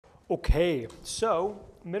Okay, so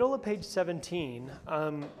middle of page 17.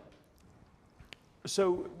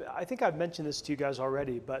 So I think I've mentioned this to you guys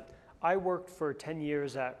already, but I worked for 10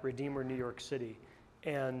 years at Redeemer, New York City.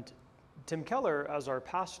 And Tim Keller, as our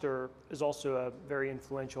pastor, is also a very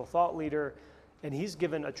influential thought leader. And he's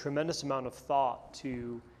given a tremendous amount of thought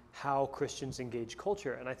to how Christians engage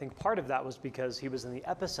culture. And I think part of that was because he was in the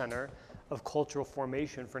epicenter of cultural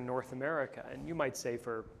formation for North America. And you might say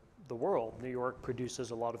for the world. New York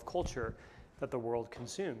produces a lot of culture that the world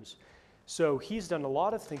consumes. So he's done a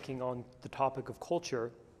lot of thinking on the topic of culture,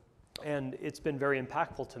 and it's been very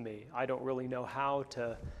impactful to me. I don't really know how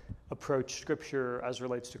to approach scripture as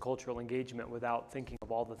relates to cultural engagement without thinking of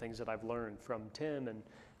all the things that I've learned from Tim and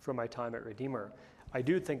from my time at Redeemer. I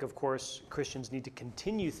do think, of course, Christians need to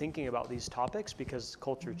continue thinking about these topics because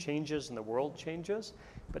culture changes and the world changes,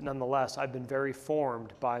 but nonetheless, I've been very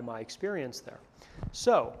formed by my experience there.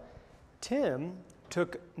 So, Tim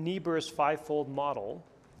took Niebuhr's fivefold model,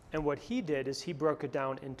 and what he did is he broke it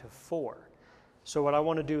down into 4. So what I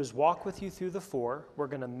want to do is walk with you through the 4. We're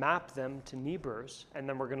going to map them to Niebuhr's, and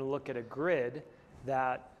then we're going to look at a grid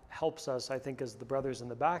that helps us, I think, as the brothers in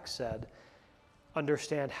the back said,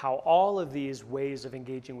 understand how all of these ways of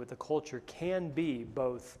engaging with the culture can be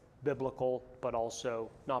both biblical but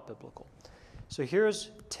also not biblical. So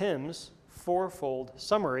here's Tim's 4-fold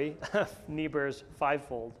summary of Niebuhr's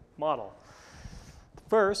 5-fold model.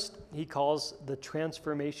 First, he calls the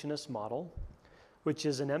transformationist model, which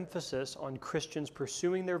is an emphasis on Christians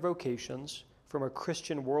pursuing their vocations from a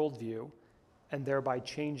Christian worldview and thereby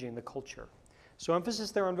changing the culture. So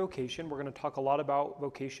emphasis there on vocation. We're going to talk a lot about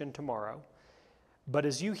vocation tomorrow. But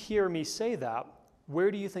as you hear me say that,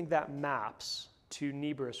 where do you think that maps to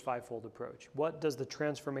Niebuhr's 5-fold approach? What does the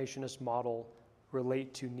transformationist model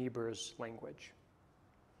relate to Niebuhr's language?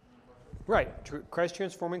 Right, Christ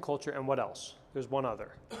transforming culture, and what else? There's one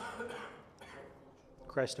other.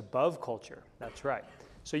 Christ above culture, that's right.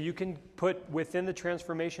 So you can put within the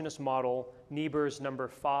transformationist model Niebuhr's number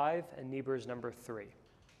 5 and Niebuhr's number 3.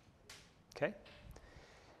 Okay?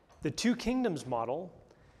 The two kingdoms model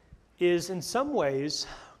is in some ways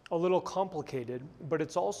a little complicated, but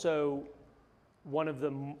it's also one of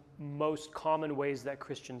the most common ways that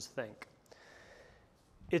Christians think.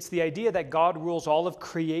 It's the idea that God rules all of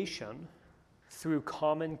creation through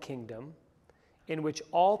common kingdom in which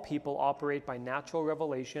all people operate by natural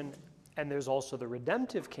revelation, and there's also the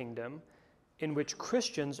redemptive kingdom in which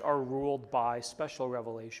Christians are ruled by special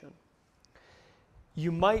revelation.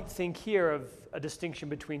 You might think here of a distinction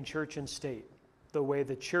between church and state. The way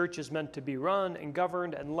the church is meant to be run and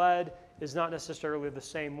governed and led is not necessarily the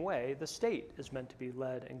same way the state is meant to be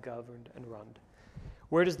led and governed and run.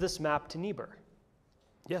 Where does this map to Niebuhr?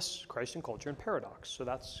 Yes, Christ and culture and paradox. So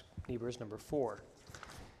that's Niebuhr's number 4.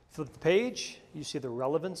 Flip the page, you see the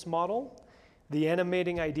relevance model. The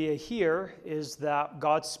animating idea here is that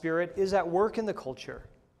God's Spirit is at work in the culture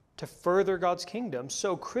to further God's kingdom,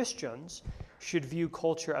 so Christians should view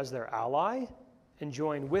culture as their ally and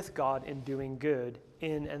join with God in doing good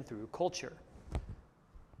in and through culture.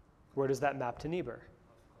 Where does that map to Niebuhr?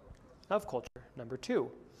 Of culture, number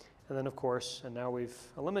 2. And then, of course, and now we've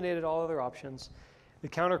eliminated all other options, the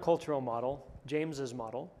countercultural model, James's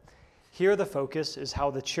model. Here the focus is how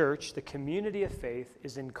the church, the community of faith,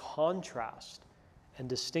 is in contrast and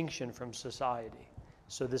distinction from society.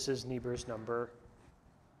 So this is Niebuhr's number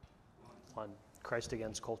 1, Christ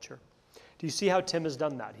against culture. Do you see how Tim has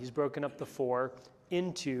done that? He's broken up the 4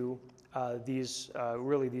 into these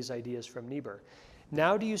ideas from Niebuhr.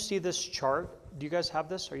 Now do you see this chart? Do you guys have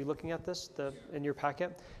this? Are you looking at this in your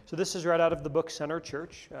packet? So this is right out of the book Center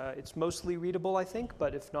Church. It's mostly readable, I think,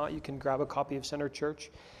 but if not, you can grab a copy of Center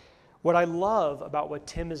Church. What I love about what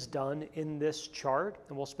Tim has done in this chart,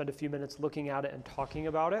 and we'll spend a few minutes looking at it and talking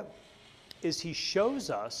about it, is he shows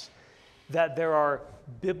us that there are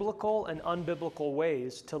biblical and unbiblical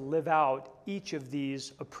ways to live out each of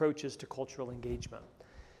these approaches to cultural engagement.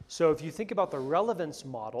 So if you think about the relevance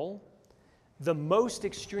model, the most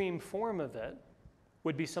extreme form of it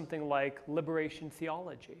would be something like liberation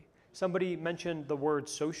theology. Somebody mentioned the word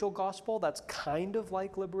social gospel. That's kind of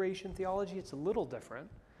like liberation theology. It's a little different.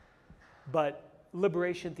 But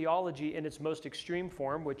liberation theology in its most extreme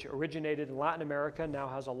form, which originated in Latin America, now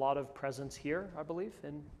has a lot of presence here, I believe,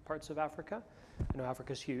 in parts of Africa. I know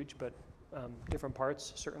Africa's huge, but different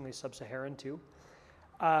parts, certainly sub-Saharan too.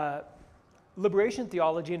 Liberation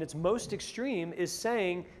theology in its most extreme is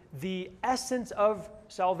saying the essence of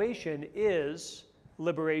salvation is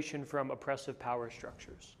liberation from oppressive power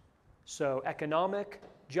structures. So economic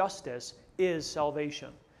justice is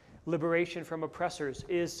salvation. Liberation from oppressors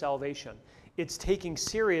is salvation. It's taking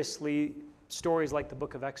seriously stories like the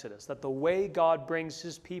book of Exodus, that the way God brings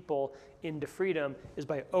his people into freedom is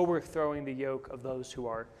by overthrowing the yoke of those who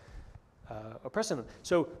are oppressing them.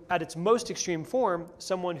 So at its most extreme form,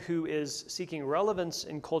 someone who is seeking relevance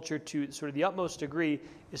in culture to sort of the utmost degree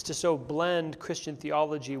is to so blend Christian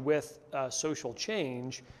theology with social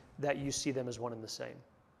change that you see them as one and the same.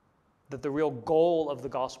 That the real goal of the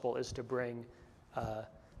gospel is to bring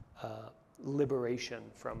liberation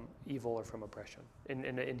from evil or from oppression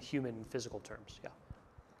in human physical terms. Yeah.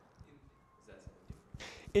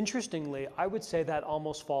 Interestingly, I would say that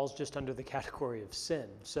almost falls just under the category of sin.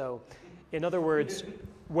 So, in other words,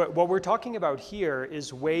 what we're talking about here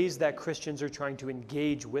is ways that Christians are trying to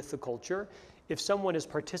engage with the culture. If someone is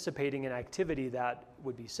participating in activity that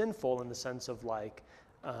would be sinful in the sense of like,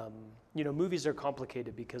 movies are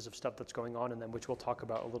complicated because of stuff that's going on in them, which we'll talk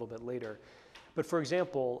about a little bit later. But for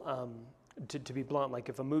example, to be blunt, like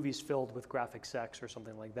if a movie's filled with graphic sex or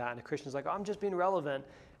something like that, and a Christian's like, oh, I'm just being relevant,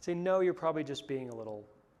 I'd say, no, you're probably just being a little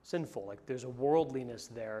sinful. Like there's a worldliness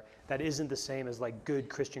there that isn't the same as like good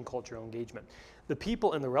Christian cultural engagement. The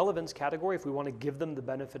people in the relevance category, if we want to give them the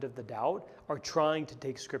benefit of the doubt, are trying to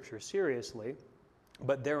take Scripture seriously,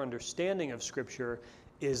 but their understanding of Scripture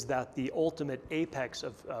is that the ultimate apex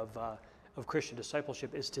of Christian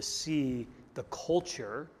discipleship is to see the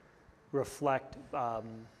culture reflect,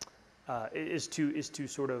 is to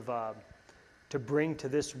sort of to bring to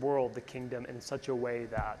this world the kingdom in such a way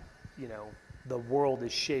that the world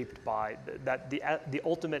is shaped by that. The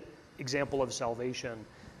ultimate example of salvation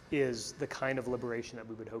is the kind of liberation that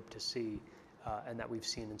we would hope to see, and that we've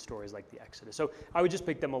seen in stories like the Exodus. So I would just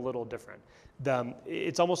make them a little different.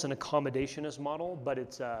 It's almost an accommodationist model, but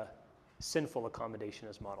it's a sinful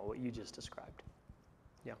accommodationist model, what you just described.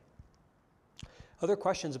 Yeah. Other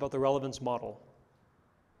questions about the relevance model?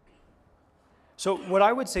 So what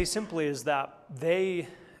I would say simply is that they,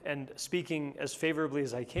 and speaking as favorably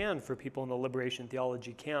as I can for people in the liberation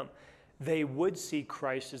theology camp, they would see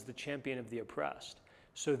Christ as the champion of the oppressed.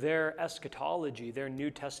 So their eschatology, their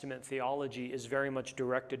New Testament theology is very much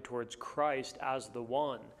directed towards Christ as the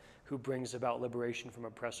one who brings about liberation from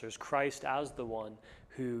oppressors, Christ as the one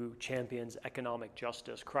who champions economic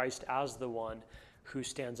justice, Christ as the one who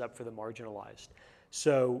stands up for the marginalized.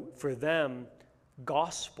 So for them,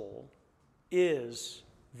 gospel is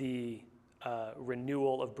the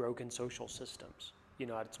renewal of broken social systems,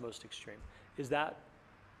 at its most extreme.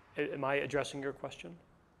 Am I addressing your question?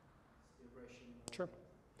 Sure.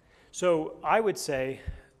 So I would say,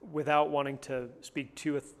 without wanting to speak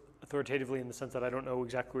too authoritatively in the sense that I don't know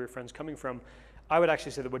exactly where your friend's coming from, I would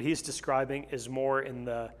actually say that what he's describing is more in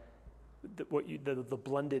the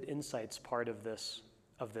blended insights part of this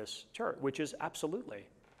chart, which is absolutely.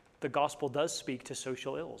 The gospel does speak to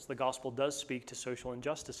social ills. The gospel does speak to social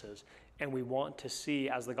injustices. And we want to see,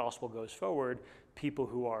 as the gospel goes forward, people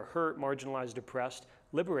who are hurt, marginalized, oppressed,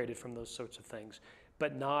 liberated from those sorts of things,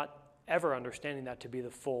 but not ever understanding that to be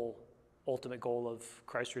the full ultimate goal of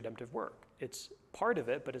Christ's redemptive work. It's part of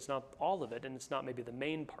it, but it's not all of it, and it's not maybe the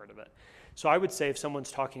main part of it. So I would say if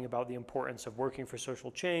someone's talking about the importance of working for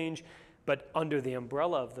social change, but under the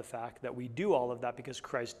umbrella of the fact that we do all of that because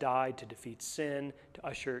Christ died to defeat sin,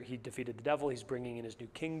 he defeated the devil, he's bringing in his new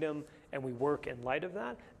kingdom, and we work in light of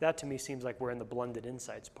that, that to me seems like we're in the blended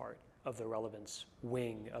insights part of the relevance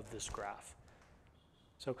wing of this graph.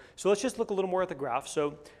 So let's just look a little more at the graph.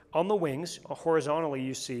 So on the wings, horizontally,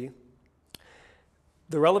 you see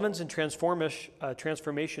the relevance and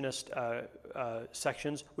transformationist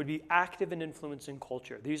sections would be active in influencing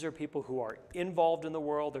culture. These are people who are involved in the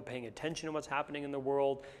world, they're paying attention to what's happening in the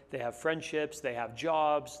world, they have friendships, they have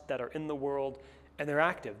jobs that are in the world, and they're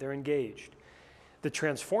active, they're engaged. The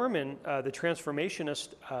transformationist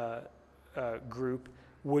group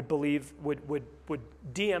would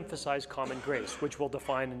de-emphasize common grace, which we'll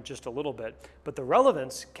define in just a little bit. But the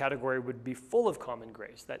relevance category would be full of common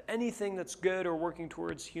grace, that anything that's good or working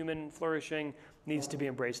towards human flourishing needs to be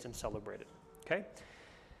embraced and celebrated. Okay?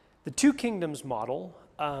 The two kingdoms model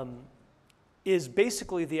is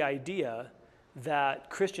basically the idea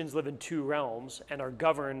that Christians live in two realms and are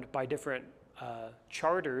governed by different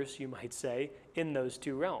charters, you might say, in those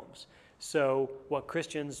two realms. So what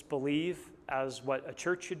Christians believe as what a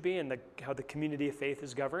church should be and how the community of faith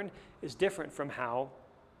is governed is different from how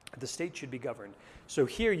the state should be governed. So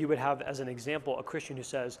here you would have, as an example, a Christian who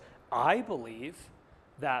says, I believe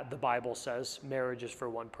that the Bible says marriage is for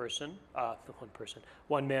one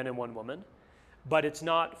man and one woman, but it's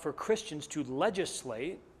not for Christians to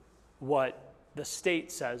legislate what the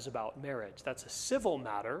state says about marriage. That's a civil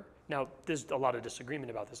matter. Now, there's a lot of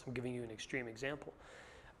disagreement about this. I'm giving you an extreme example.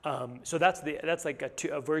 So that's like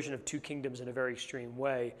a version of two kingdoms in a very extreme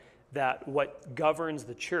way. that what governs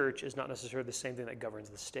the church is not necessarily the same thing that governs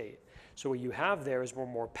the state. So what you have there is we're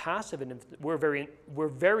more passive, and we're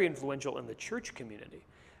very influential in the church community,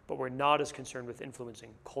 but we're not as concerned with influencing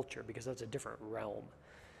culture because that's a different realm.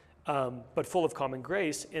 But full of common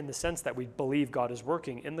grace in the sense that we believe God is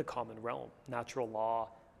working in the common realm, natural law,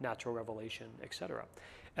 natural revelation, etc.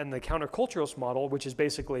 And the counterculturalist model, which is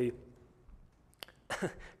basically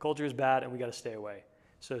culture is bad and we got to stay away.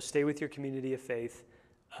 So stay with your community of faith.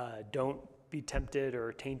 Don't be tempted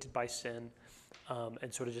or tainted by sin,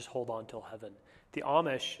 and sort of just hold on till heaven. The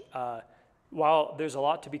Amish, while there's a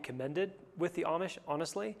lot to be commended with the Amish,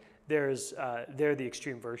 honestly, they're the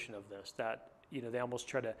extreme version of this, that they almost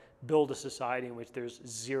try to build a society in which there's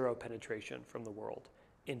zero penetration from the world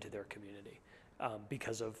into their community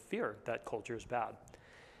because of fear that culture is bad.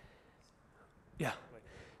 Yeah.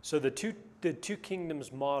 So the two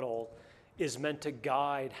kingdoms model is meant to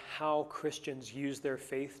guide how Christians use their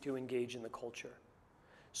faith to engage in the culture.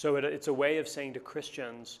 So it's a way of saying to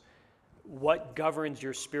Christians, what governs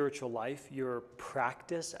your spiritual life, your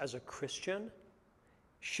practice as a Christian,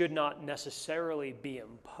 should not necessarily be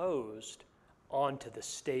imposed onto the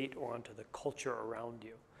state or onto the culture around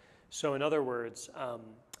you. So in other words,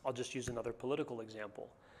 I'll just use another political example.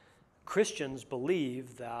 Christians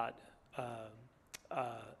believe that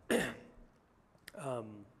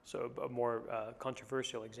so a more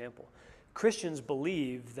controversial example. Christians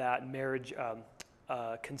believe that marriage,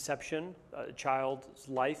 conception, a child's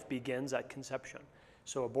life begins at conception.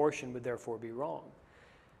 So abortion would therefore be wrong.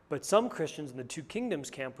 But some Christians in the Two Kingdoms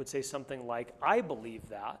camp would say something like, I believe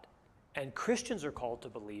that, and Christians are called to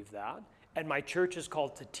believe that, and my church is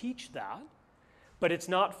called to teach that, but it's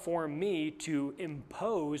not for me to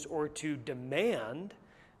impose or to demand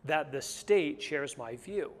that the state shares my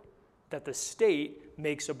view, that the state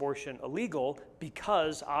makes abortion illegal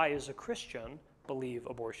because I, as a Christian, believe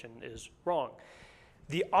abortion is wrong.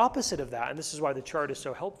 The opposite of that, and this is why the chart is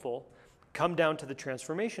so helpful, come down to the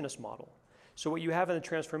transformationist model. So what you have in the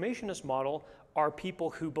transformationist model are people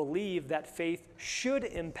who believe that faith should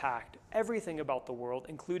impact everything about the world,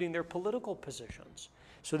 including their political positions.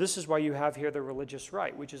 So this is why you have here the religious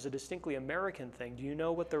right, which is a distinctly American thing. Do you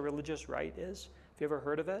know what the religious right is? Have you ever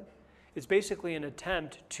heard of it? It's basically an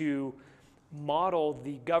attempt to model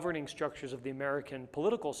the governing structures of the American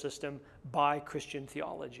political system by Christian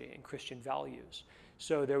theology and Christian values.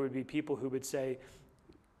 So there would be people who would say,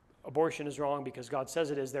 abortion is wrong because God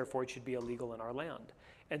says it is, therefore it should be illegal in our land.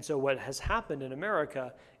 And so what has happened in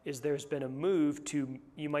America is there's been a move to,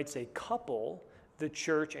 you might say, couple the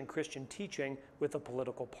church and Christian teaching with a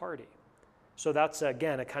political party. So that's,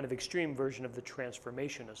 again, a kind of extreme version of the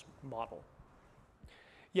transformationist model.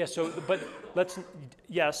 Yeah, so, but let's,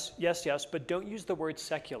 yes, but don't use the word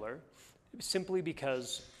secular simply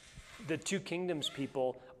because the Two Kingdoms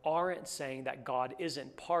people aren't saying that God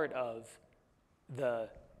isn't part of the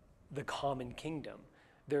common kingdom.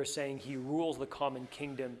 They're saying he rules the common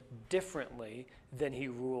kingdom differently than he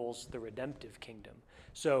rules the redemptive kingdom.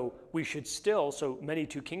 So we should still, so many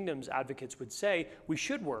Two Kingdoms advocates would say, we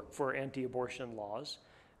should work for anti-abortion laws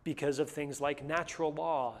because of things like natural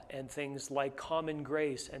law and things like common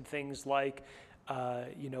grace and things like,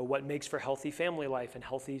 what makes for healthy family life and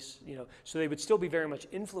healthy, so they would still be very much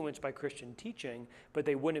influenced by Christian teaching, but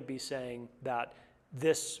they wouldn't be saying that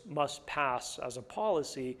this must pass as a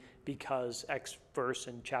policy because X verse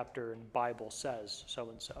and chapter and Bible says so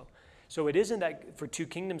and so. So it isn't that, for Two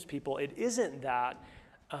Kingdoms people, it isn't that,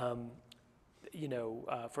 for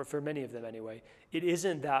many of them anyway, it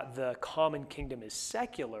isn't that the common kingdom is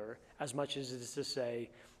secular as much as it is to say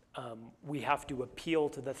we have to appeal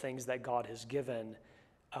to the things that God has given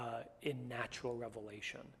in natural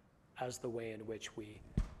revelation as the way in which we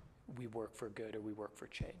work for good or we work for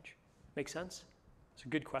change. Make sense? It's a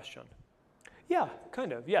good question. Yeah,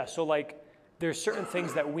 kind of. Yeah, so like there's certain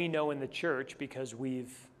things that we know in the church because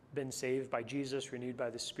we've been saved by Jesus, renewed by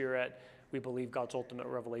the Spirit. We believe God's ultimate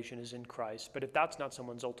revelation is in Christ. But if that's not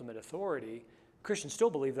someone's ultimate authority, Christians still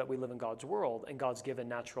believe that we live in God's world and God's given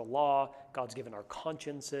natural law, God's given our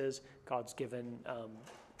consciences, God's given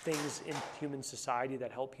things in human society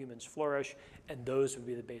that help humans flourish, and those would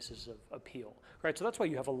be the basis of appeal. Right? So that's why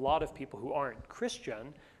you have a lot of people who aren't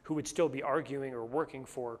Christian who would still be arguing or working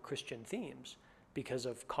for Christian themes because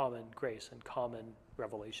of common grace and common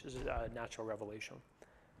revelations, natural revelation.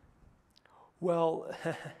 Well,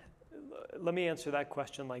 let me answer that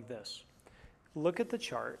question like this. Look at the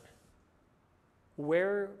chart.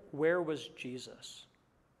 Where was Jesus?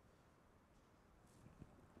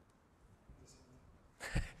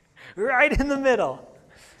 Right in the middle.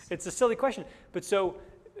 It's a silly question. But so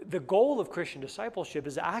the goal of Christian discipleship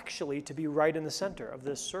is actually to be right in the center of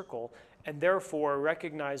this circle, and therefore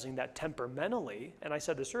recognizing that temperamentally, and I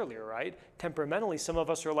said this earlier, right? Temperamentally, some of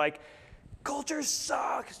us are like, culture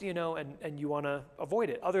sucks, and you want to avoid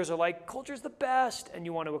it. Others are like, culture's the best, and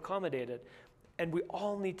you want to accommodate it. And we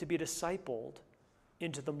all need to be discipled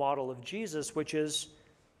into the model of Jesus, which is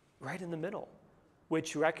right in the middle,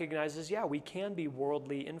 which recognizes, yeah, we can be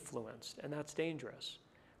worldly influenced, and that's dangerous.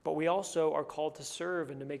 But we also are called to serve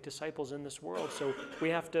and to make disciples in this world, so we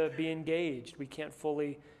have to be engaged. We can't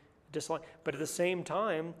fully dislike. But at the same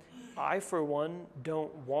time, I, for one,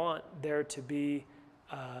 don't want there to be,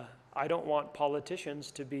 I don't want politicians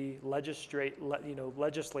to be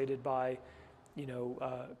legislated by,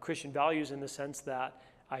 Christian values, in the sense that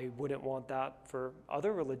I wouldn't want that for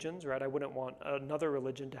other religions, right? I wouldn't want another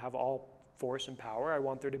religion to have all force and power. I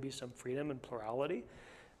want there to be some freedom and plurality.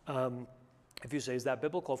 If you say, is that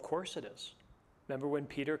biblical? Of course it is. Remember when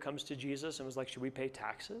Peter comes to Jesus and was like, should we pay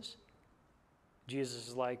taxes? Jesus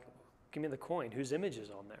is like, give me the coin. Whose image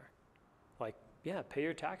is on there? Like, yeah, pay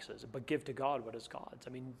your taxes, but give to God what is God's.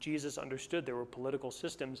 I mean, Jesus understood there were political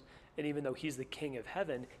systems, and even though he's the king of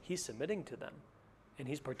heaven, he's submitting to them, and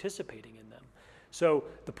he's participating in them. So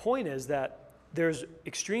the point is that there's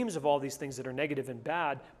extremes of all these things that are negative and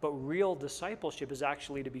bad, but real discipleship is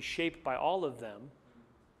actually to be shaped by all of them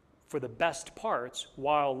for the best parts,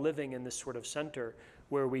 while living in this sort of center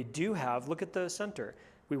where we do have, look at the center.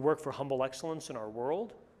 We work for humble excellence in our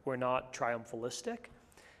world. We're not triumphalistic.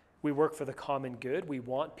 We work for the common good. We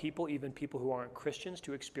want people, even people who aren't Christians,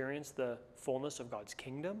 to experience the fullness of God's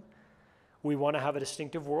kingdom. We want to have a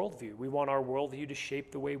distinctive worldview. We want our worldview to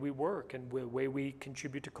shape the way we work and the way we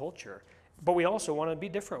contribute to culture. But we also want to be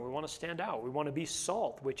different. We want to stand out. We want to be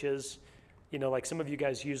salt, which is, like some of you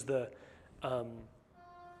guys use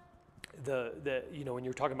when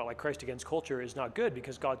you're talking about like Christ against culture is not good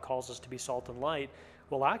because God calls us to be salt and light.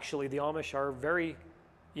 Well, actually, the Amish are very,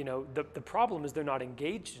 the problem is they're not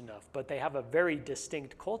engaged enough, but they have a very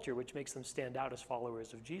distinct culture, which makes them stand out as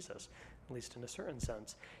followers of Jesus, at least in a certain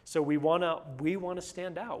sense. So we want to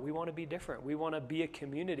stand out. We want to be different. We want to be a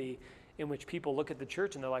community in which people look at the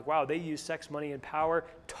church and they're like, wow, they use sex, money, and power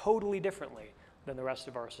totally differently than the rest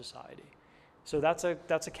of our society. So that's a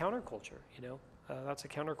counterculture, that's a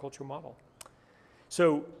counterculture model.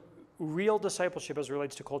 So real discipleship as it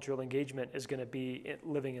relates to cultural engagement is going to be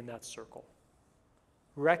living in that circle,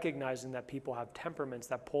 recognizing that people have temperaments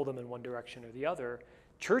that pull them in one direction or the other.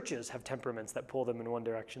 Churches have temperaments that pull them in one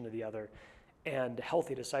direction or the other, and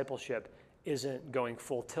healthy discipleship isn't going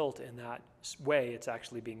full tilt in that way. It's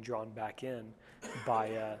actually being drawn back in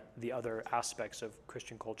by the other aspects of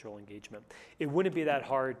Christian cultural engagement. It wouldn't be that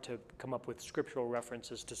hard to come up with scriptural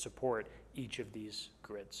references to support each of these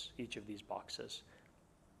grids, each of these boxes.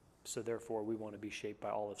 So therefore, we want to be shaped by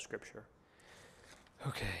all of Scripture.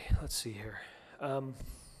 Okay, let's see here.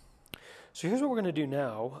 So here's what we're going to do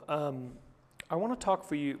now. I want to talk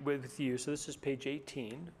with you. So this is page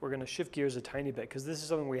 18. We're going to shift gears a tiny bit because this is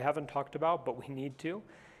something we haven't talked about, but we need to,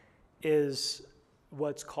 is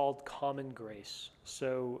what's called common grace.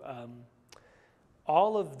 So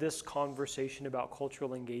all of this conversation about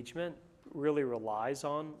cultural engagement really relies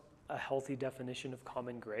on a healthy definition of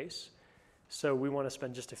common grace. So we want to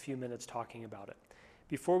spend just a few minutes talking about it.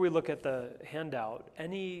 Before we look at the handout,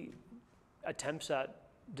 any attempts at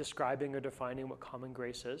describing or defining what common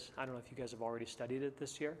grace is? I don't know if you guys have already studied it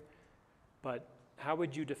this year, but how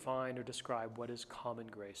would you define or describe what is common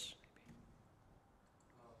grace?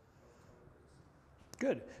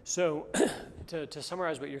 Good. So to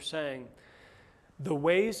summarize what you're saying, the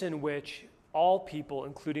ways in which all people,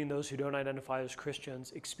 including those who don't identify as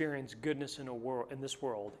Christians, experience goodness in this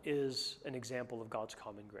world is an example of God's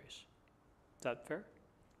common grace. Is that fair?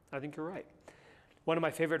 I think you're right. One of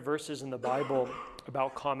my favorite verses in the Bible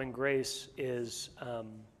about common grace is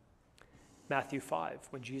Matthew 5,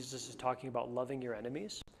 when Jesus is talking about loving your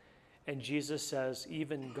enemies. And Jesus says,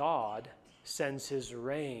 even God sends his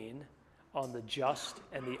rain on the just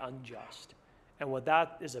and the unjust. And what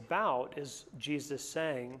that is about is Jesus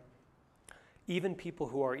saying, even people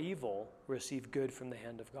who are evil receive good from the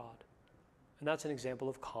hand of God. And that's an example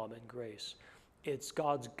of common grace. It's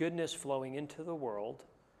God's goodness flowing into the world,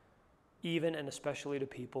 even and especially to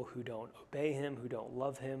people who don't obey him, who don't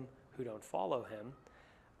love him, who don't follow him.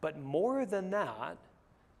 But more than that,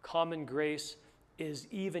 common grace is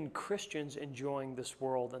even Christians enjoying this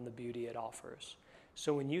world and the beauty it offers.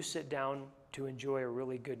 So when you sit down to enjoy a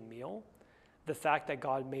really good meal, the fact that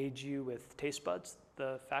God made you with taste buds,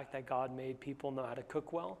 the fact that God made people know how to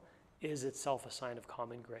cook well, is itself a sign of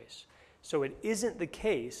common grace. So it isn't the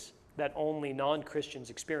case that only non-Christians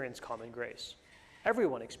experience common grace.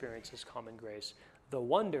 Everyone experiences common grace. The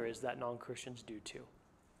wonder is that non-Christians do too.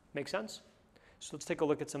 Make sense? So let's take a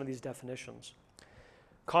look at some of these definitions.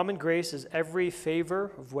 Common grace is every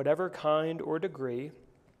favor of whatever kind or degree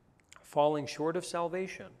falling short of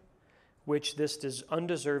salvation, which this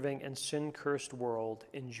undeserving and sin-cursed world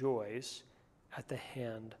enjoys at the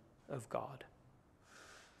hand of God.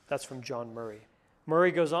 That's from John Murray.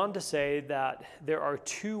 Murray goes on to say that there are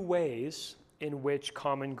two ways in which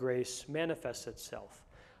common grace manifests itself.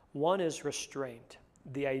 One is restraint,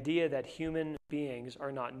 the idea that human beings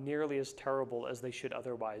are not nearly as terrible as they should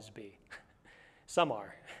otherwise be. Some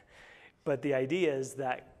are. But the idea is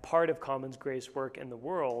that part of common grace work in the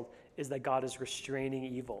world is that God is restraining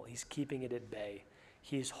evil. He's keeping it at bay.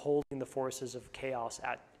 He's holding the forces of chaos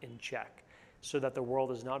in check so that the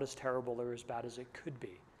world is not as terrible or as bad as it could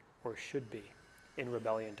be or should be in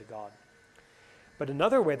rebellion to God. But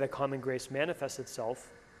another way that common grace manifests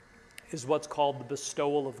itself is what's called the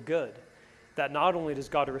bestowal of good. That not only does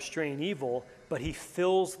God restrain evil, but he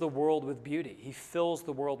fills the world with beauty. He fills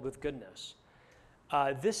the world with goodness.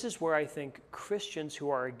 This is where I think Christians who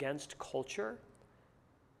are against culture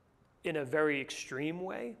in a very extreme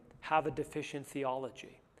way have a deficient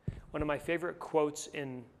theology. One of my favorite quotes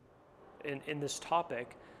in this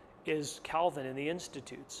topic is Calvin in the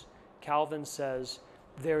Institutes. Calvin says,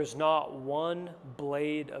 "There's not one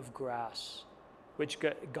blade of grass which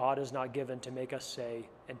God has not given to make us say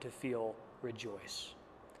and to feel rejoice."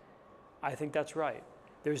 I think that's right.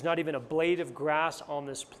 There's not even a blade of grass on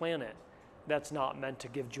this planet that's not meant to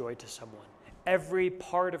give joy to someone. Every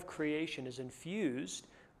part of creation is infused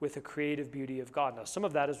with the creative beauty of God. Now, some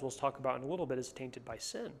of that, as we'll talk about in a little bit, is tainted by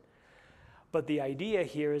sin. But the idea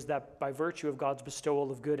here is that by virtue of God's bestowal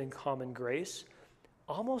of good and common grace,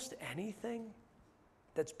 almost anything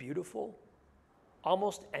that's beautiful,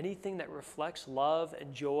 almost anything that reflects love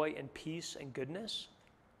and joy and peace and goodness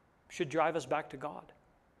should drive us back to God.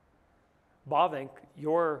 Herman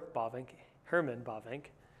Bavinck,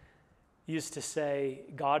 used to say,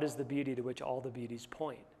 God is the beauty to which all the beauties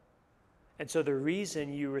point. And so the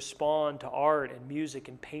reason you respond to art and music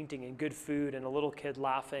and painting and good food and a little kid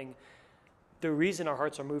laughing, the reason our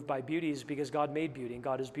hearts are moved by beauty is because God made beauty and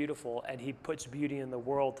God is beautiful and he puts beauty in the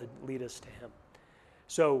world to lead us to him.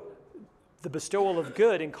 So the bestowal of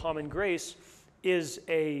good and common grace is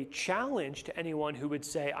a challenge to anyone who would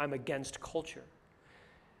say, I'm against culture.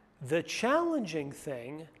 The challenging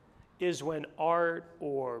thing is when art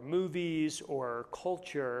or movies or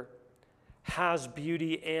culture has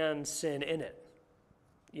beauty and sin in it.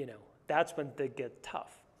 That's when they get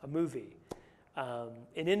tough. A movie, an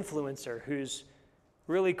influencer who's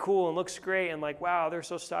really cool and looks great and like, wow, they're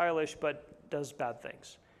so stylish, but does bad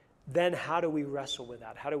things. Then how do we wrestle with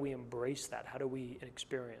that? How do we embrace that? How do we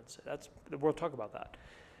experience it? We'll talk about that.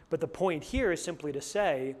 But the point here is simply to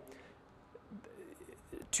say,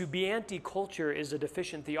 to be anti-culture is a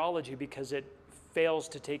deficient theology because it fails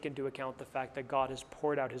to take into account the fact that God has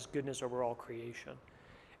poured out his goodness over all creation.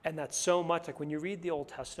 And that's so much, like when you read the Old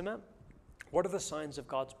Testament, what are the signs of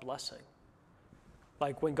God's blessing?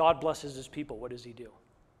 Like when God blesses his people, what does he do?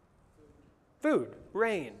 Food,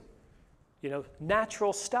 rain,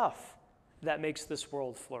 natural stuff that makes this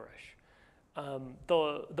world flourish.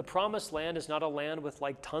 The promised land is not a land with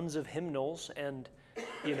like tons of hymnals and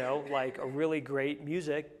like a really great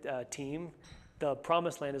music team. The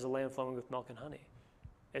promised land is a land flowing with milk and honey.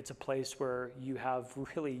 It's a place where you have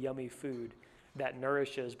really yummy food that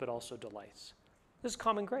nourishes but also delights. This is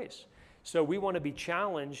common grace. So we want to be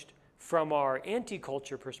challenged from our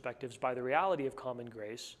anti-culture perspectives by the reality of common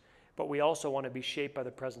grace, but we also want to be shaped by the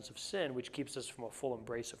presence of sin, which keeps us from a full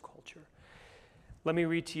embrace of culture. Let me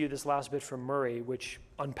read to you this last bit from Murray, which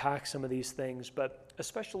unpacks some of these things, but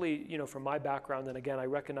especially, from my background, and again, I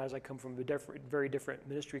recognize I come from a very different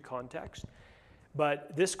ministry context,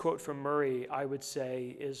 but this quote from Murray, I would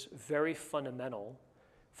say, is very fundamental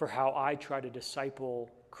for how I try to disciple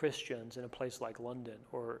Christians in a place like London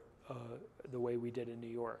or the way we did in New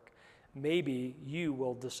York. Maybe you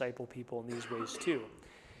will disciple people in these ways too.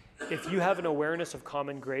 If you have an awareness of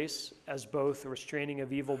common grace as both a restraining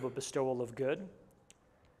of evil but bestowal of good,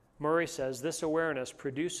 Murray says this awareness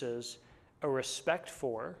produces a respect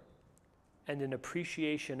for and an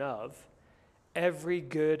appreciation of every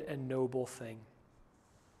good and noble thing.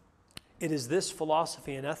 It is this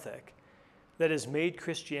philosophy and ethic that has made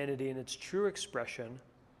Christianity in its true expression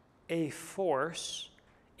a force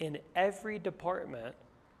in every department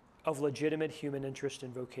of legitimate human interest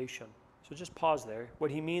and vocation. So just pause there.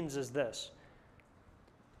 What he means is this.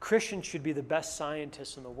 Christians should be the best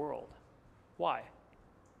scientists in the world. Why?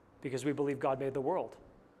 Because we believe God made the world.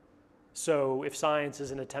 So if science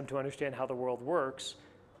is an attempt to understand how the world works,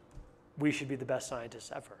 we should be the best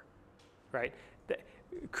scientists ever, right?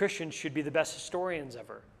 Christians should be the best historians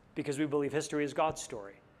ever because we believe history is God's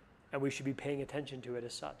story, and we should be paying attention to it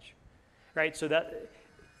as such, right? So that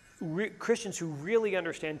Christians who really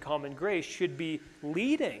understand common grace should be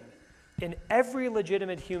leading in every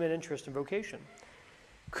legitimate human interest and vocation.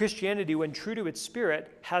 Christianity, when true to its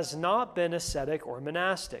spirit, has not been ascetic or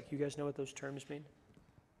monastic. You guys know what those terms mean?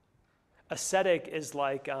 Ascetic is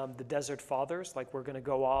like the desert fathers, like we're going to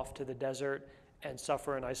go off to the desert and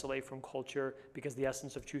suffer and isolate from culture because the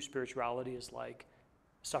essence of true spirituality is like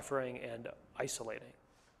suffering and isolating.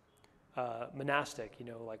 Monastic,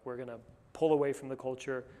 like we're going to pull away from the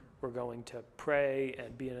culture, we're going to pray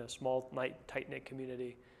and be in a small, tight-knit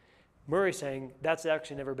community. Murray's saying that's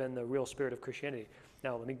actually never been the real spirit of Christianity.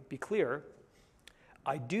 Now, let me be clear.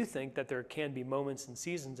 I do think that there can be moments and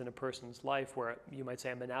seasons in a person's life where you might say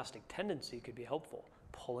a monastic tendency could be helpful.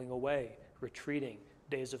 Pulling away, retreating,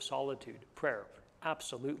 days of solitude, prayer,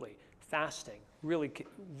 absolutely. Fasting, really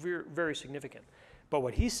very significant. But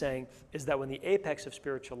what he's saying is that when the apex of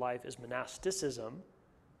spiritual life is monasticism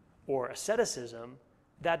or asceticism,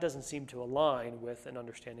 that doesn't seem to align with an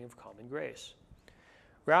understanding of common grace.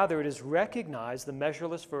 Rather, it is recognized the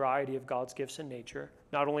measureless variety of God's gifts in nature,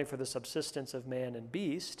 not only for the subsistence of man and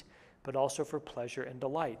beast, but also for pleasure and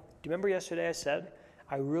delight. Do you remember yesterday I said,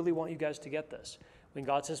 I really want you guys to get this. When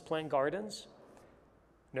God says plant gardens,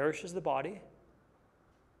 nourishes the body,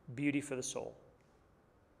 beauty for the soul.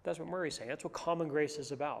 That's what Murray's saying. That's what common grace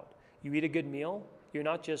is about. You eat a good meal, you're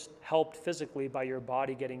not just helped physically by your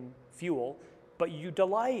body getting fuel, but you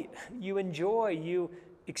delight, you enjoy, you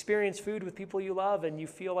experience food with people you love, and you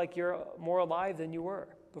feel like you're more alive than you were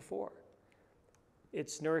before.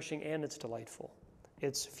 It's nourishing and it's delightful.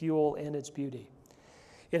 It's fuel and it's beauty.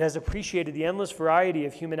 It has appreciated the endless variety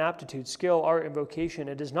of human aptitude, skill, art, and vocation.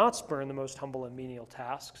 It does not spurn the most humble and menial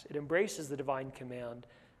tasks. It embraces the divine command,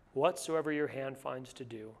 whatsoever your hand finds to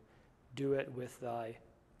do, do it with thy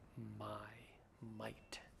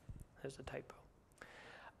might. There's a typo.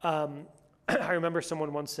 I remember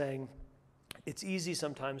someone once saying, it's easy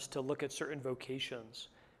sometimes to look at certain vocations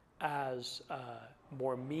as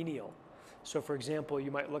more menial. So for example,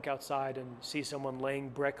 you might look outside and see someone laying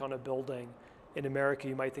brick on a building. In America,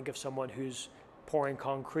 you might think of someone who's pouring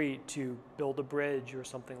concrete to build a bridge or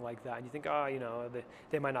something like that. And you think,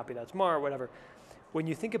 they might not be that smart, whatever. When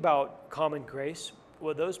you think about common grace,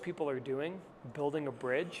 what those people are doing, building a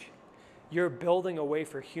bridge, you're building a way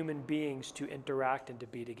for human beings to interact and to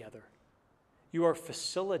be together. You are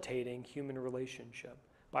facilitating human relationship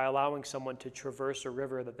by allowing someone to traverse a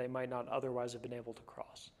river that they might not otherwise have been able to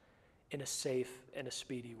cross in a safe and a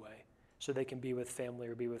speedy way so they can be with family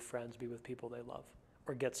or be with friends, be with people they love,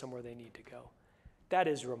 or get somewhere they need to go. That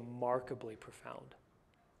is remarkably profound.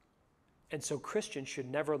 And so Christians should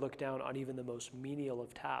never look down on even the most menial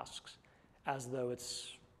of tasks as though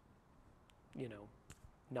it's,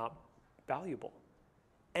 not valuable.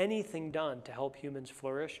 Anything done to help humans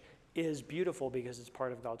flourish is beautiful because it's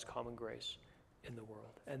part of God's common grace in the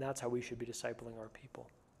world. And that's how we should be discipling our people.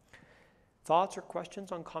 Thoughts or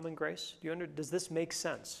questions on common grace? Does this make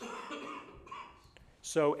sense?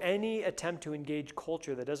 So any attempt to engage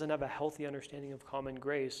culture that doesn't have a healthy understanding of common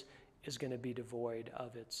grace is going to be devoid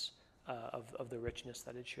of its of the richness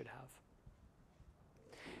that it should have.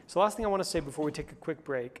 So last thing I want to say before we take a quick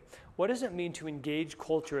break, what does it mean to engage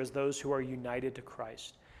culture as those who are united to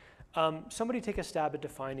Christ? Somebody take a stab at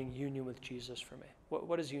defining union with Jesus for me.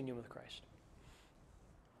 What is union with Christ?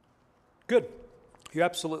 Good. You're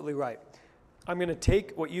absolutely right. I'm going to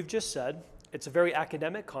take what you've just said. It's a very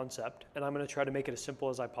academic concept, and I'm going to try to make it as simple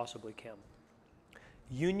as I possibly can.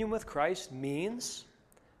 Union with Christ means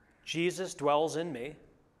Jesus dwells in me,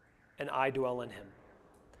 and I dwell in him.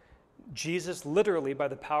 Jesus literally, by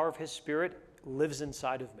the power of his Spirit, lives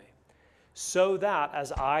inside of me. So that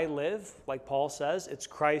as I live, like Paul says, it's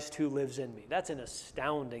Christ who lives in me. That's an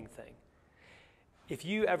astounding thing. If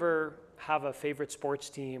you ever have a favorite sports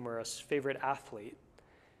team or a favorite athlete,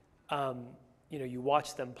 you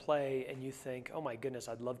watch them play and you think, oh my goodness,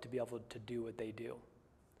 I'd love to be able to do what they do.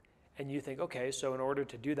 And you think, okay, so in order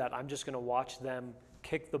to do that, I'm just going to watch them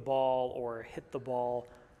kick the ball or hit the ball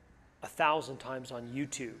 1,000 times on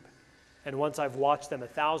YouTube. And once I've watched them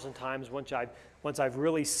 1,000 times, once I've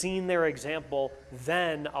really seen their example,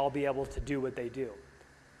 then I'll be able to do what they do. You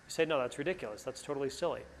say, no, that's ridiculous. That's totally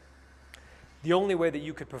silly. The only way that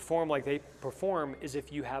you could perform like they perform is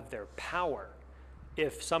if you have their power,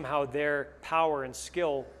 if somehow their power and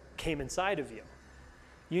skill came inside of you.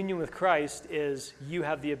 Union with Christ is you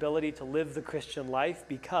have the ability to live the Christian life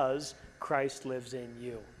because Christ lives in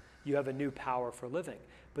you. You have a new power for living.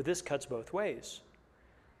 But this cuts both ways.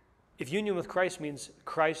 If union with Christ means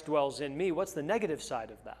Christ dwells in me, what's the negative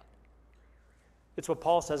side of that? It's what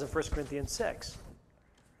Paul says in 1 Corinthians 6.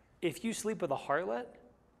 If you sleep with a harlot,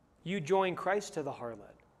 you join Christ to the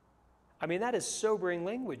harlot. I mean, that is sobering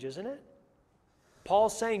language, isn't it?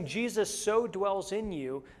 Paul's saying Jesus so dwells in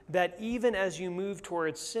you that even as you move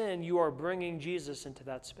towards sin, you are bringing Jesus into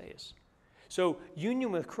that space. So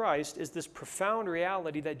union with Christ is this profound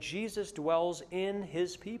reality that Jesus dwells in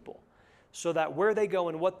his people, so that where they go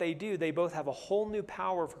and what they do, they both have a whole new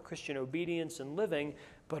power for Christian obedience and living,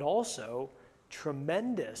 but also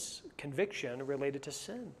tremendous conviction related to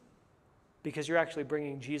sin, because you're actually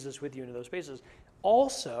bringing Jesus with you into those spaces.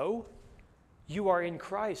 Also, you are in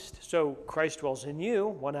Christ. So Christ dwells in you,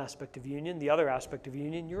 one aspect of union. The other aspect of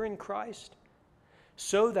union, you're in Christ.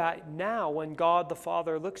 So that now when God the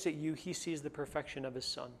Father looks at you, he sees the perfection of his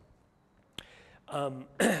Son.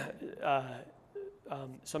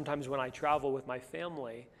 Sometimes when I travel with my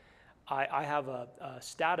family, I have a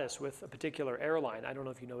status with a particular airline. I don't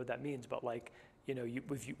know if you know what that means, but like, you know,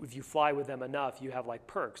 if you fly with them enough, you have like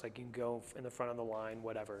perks. Like you can go in the front of the line,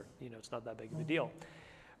 whatever. You know, it's not that big of a deal.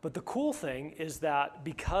 But the cool thing is that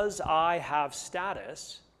because I have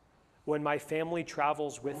status, when my family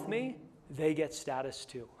travels with me, they get status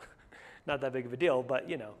too. Not that big of a deal, but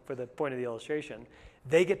you know, for the point of the illustration,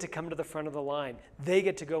 they get to come to the front of the line. They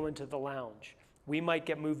get to go into the lounge. We might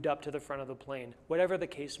get moved up to the front of the plane, whatever the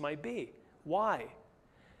case might be. Why?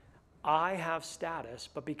 I have status,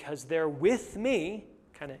 but because they're with me,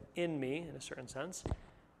 kind of in me in a certain sense,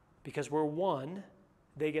 because we're one,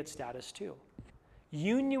 they get status too.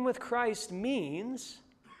 Union with Christ means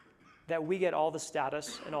that we get all the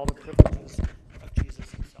status and all the privileges of Jesus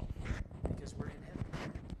himself, because we're in him.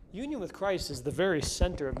 Union with Christ is the very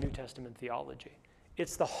center of New Testament theology.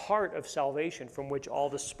 It's the heart of salvation from which all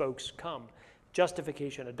the spokes come.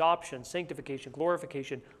 Justification, adoption, sanctification,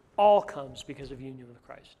 glorification, all comes because of union with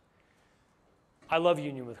Christ. I love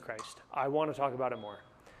union with Christ. I want to talk about it more.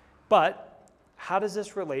 But how does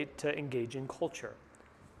this relate to engaging culture?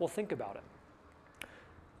 Well, think about it.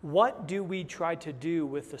 What do we try to do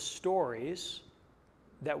with the stories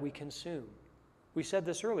that we consume? We said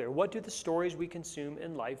this earlier. What do the stories we consume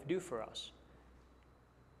in life do for us?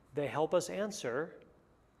 They help us answer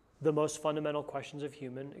the most fundamental questions of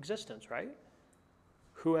human existence, right?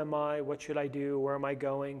 Who am I? What should I do? Where am I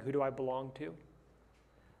going? Who do I belong to?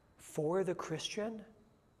 For the Christian,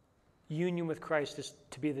 union with Christ is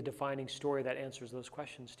to be the defining story that answers those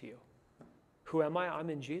questions to you. Who am I? I'm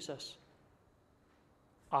in Jesus.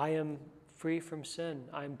 I am free from sin.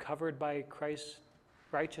 I am covered by Christ's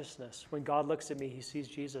righteousness. When God looks at me, he sees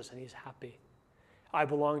Jesus and he's happy. I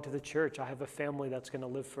belong to the church. I have a family that's going to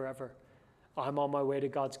live forever. I'm on my way to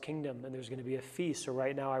God's kingdom and there's going to be a feast. So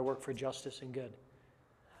right now I work for justice and good.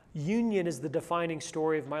 Union is the defining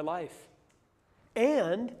story of my life.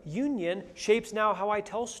 And union shapes now how I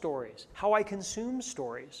tell stories, how I consume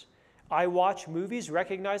stories. I watch movies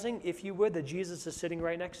recognizing, if you would, that Jesus is sitting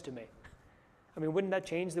right next to me. I mean, wouldn't that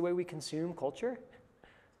change the way we consume culture?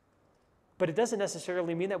 But it doesn't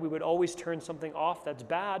necessarily mean that we would always turn something off that's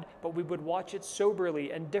bad, but we would watch it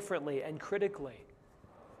soberly and differently and critically.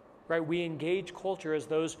 Right? We engage culture as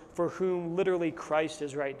those for whom literally Christ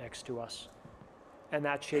is right next to us. And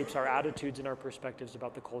that shapes our attitudes and our perspectives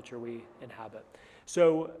about the culture we inhabit.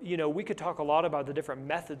 So, you know, we could talk a lot about the different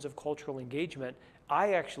methods of cultural engagement.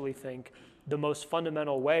 I actually think the most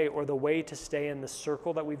fundamental way, or the way to stay in the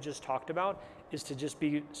circle that we've just talked about, is to just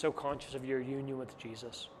be so conscious of your union with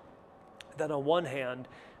Jesus. That on one hand,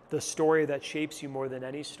 the story that shapes you more than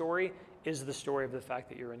any story is the story of the fact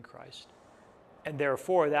that you're in Christ. And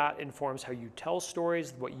therefore, that informs how you tell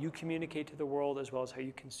stories, what you communicate to the world, as well as how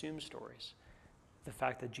you consume stories. The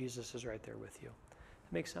fact that Jesus is right there with you.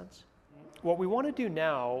 That makes sense? What we want to do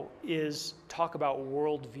now is talk about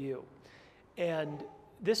worldview. And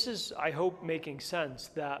this is, I hope, making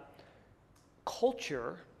sense that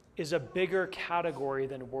culture is a bigger category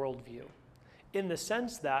than worldview, in the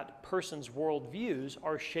sense that persons' worldviews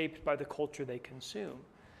are shaped by the culture they consume.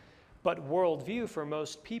 But worldview for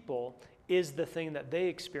most people is the thing that they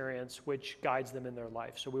experience which guides them in their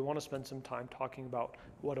life. So we want to spend some time talking about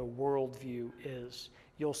what a worldview is.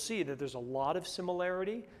 You'll see that there's a lot of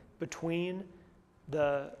similarity between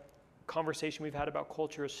the conversation we've had about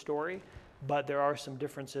culture as story, but there are some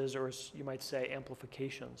differences, or you might say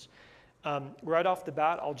amplifications. Right off the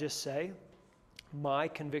bat, I'll just say, my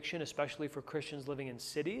conviction, especially for Christians living in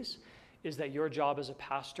cities, is that your job as a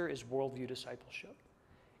pastor is worldview discipleship.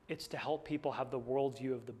 It's to help people have the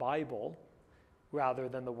worldview of the Bible rather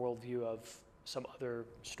than the worldview of some other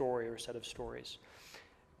story or set of stories.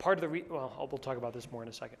 part of the, we'll talk about this more in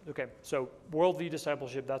a second. Okay, so worldview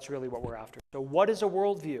discipleship, that's really what we're after. So what is a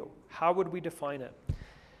worldview? How would we define it?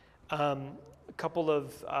 A couple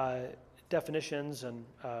of definitions and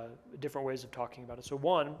different ways of talking about it. So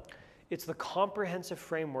one, it's the comprehensive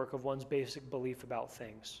framework of one's basic belief about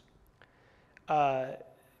things.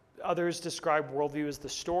 Others describe worldview as the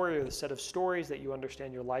story or the set of stories that you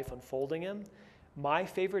understand your life unfolding in. My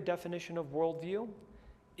favorite definition of worldview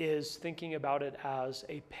is thinking about it as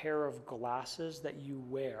a pair of glasses that you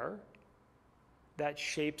wear that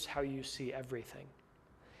shapes how you see everything.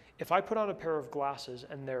 If I put on a pair of glasses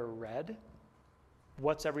and they're red,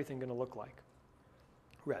 what's everything going to look like?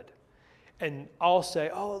 Red. And I'll say,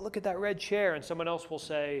 oh, look at that red chair. And someone else will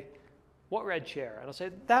say, what red chair? And I'll say,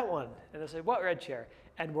 that one. And they'll say, what red chair?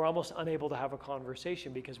 And we're almost unable to have a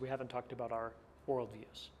conversation because we haven't talked about our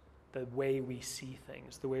worldviews, the way we see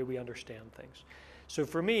things, the way we understand things. So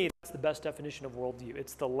for me, that's the best definition of worldview.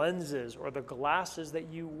 It's the lenses or the glasses that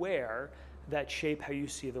you wear that shape how you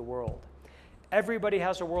see the world. Everybody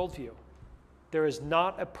has a worldview. There is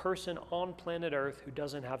not a person on planet Earth who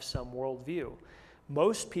doesn't have some worldview.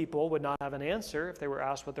 Most people would not have an answer if they were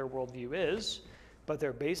asked what their worldview is, but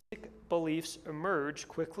their basic beliefs emerge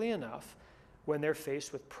quickly enough when they're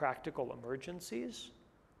faced with practical emergencies,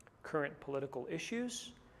 current political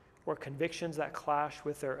issues, or convictions that clash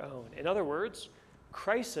with their own. In other words,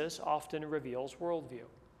 crisis often reveals worldview.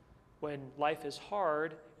 When life is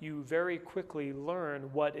hard, you very quickly learn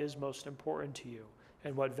what is most important to you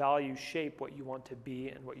and what values shape what you want to be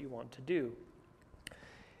and what you want to do.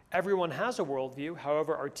 Everyone has a worldview,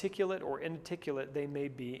 however articulate or inarticulate they may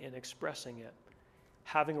be in expressing it.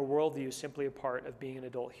 Having a worldview is simply a part of being an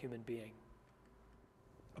adult human being.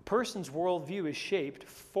 A person's worldview is shaped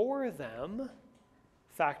for them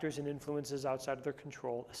factors and influences outside of their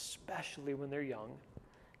control, especially when they're young,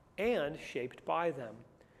 and shaped by them,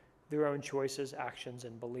 their own choices, actions,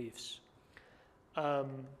 and beliefs.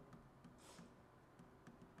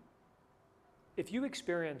 If you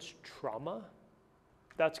experience trauma,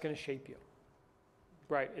 that's going to shape you,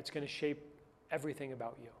 right? It's going to shape everything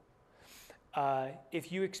about you.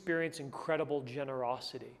 If you experience incredible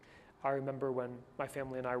generosity, I remember when my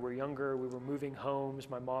family and I were younger, we were moving homes.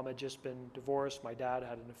 My mom had just been divorced. My dad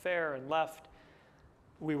had an affair and left.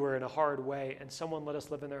 We were in a hard way, and someone let us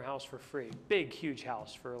live in their house for free. Big, huge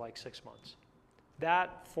house for like 6 months.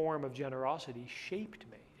 That form of generosity shaped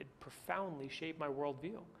me. It profoundly shaped my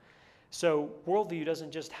worldview. So worldview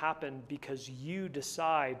doesn't just happen because you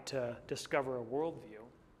decide to discover a worldview.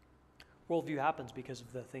 Worldview happens because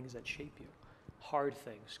of the things that shape you. Hard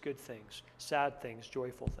things, good things, sad things,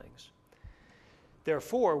 joyful things.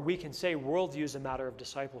 Therefore, we can say worldview is a matter of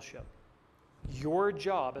discipleship. Your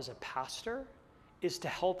job as a pastor is to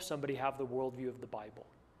help somebody have the worldview of the Bible,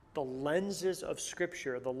 the lenses of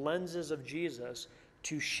Scripture, the lenses of Jesus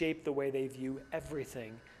to shape the way they view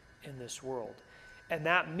everything in this world. And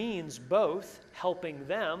that means both helping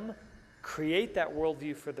them create that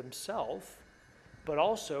worldview for themselves, but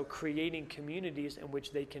also creating communities in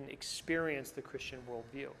which they can experience the Christian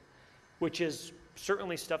worldview, which is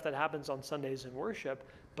certainly stuff that happens on Sundays in worship,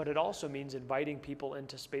 but it also means inviting people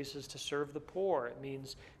into spaces to serve the poor. It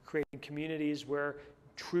means creating communities where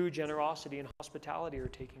true generosity and hospitality are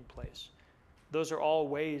taking place. Those are all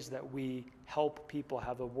ways that we help people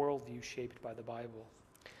have a worldview shaped by the Bible.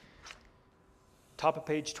 Top of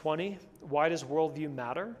page 20, why does worldview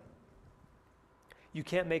matter? You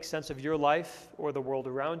can't make sense of your life or the world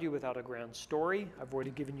around you without a grand story. I've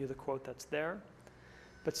already given you the quote that's there.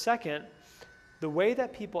 But second, the way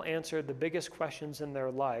that people answer the biggest questions in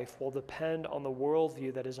their life will depend on the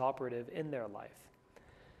worldview that is operative in their life.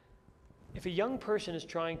 If a young person is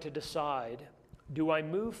trying to decide, do I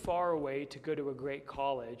move far away to go to a great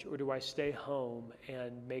college, or do I stay home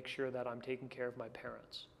and make sure that I'm taking care of my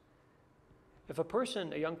parents? If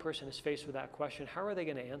a young person is faced with that question, how are they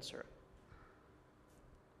going to answer it?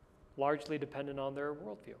 Largely dependent on their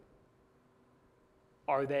worldview.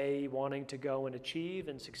 Are they wanting to go and achieve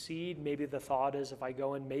and succeed? Maybe the thought is, if I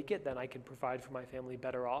go and make it, then I can provide for my family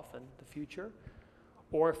better off in the future.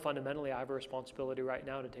 Or fundamentally, I have a responsibility right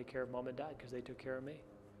now to take care of mom and dad because they took care of me.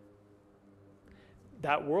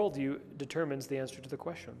 That worldview determines the answer to the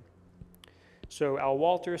question. So Al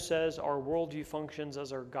Walter says, our worldview functions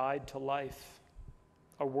as our guide to life.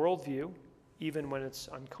 A worldview, even when it's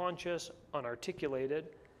unconscious, unarticulated,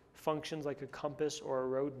 functions like a compass or a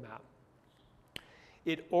roadmap.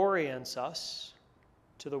 It orients us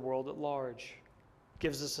to the world at large,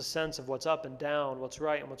 gives us a sense of what's up and down, what's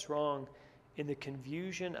right and what's wrong, in the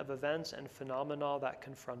confusion of events and phenomena that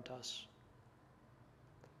confront us.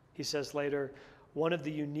 He says later, one of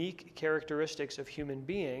the unique characteristics of human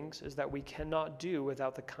beings is that we cannot do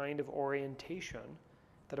without the kind of orientation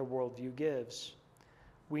that a worldview gives.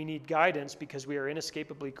 We need guidance because we are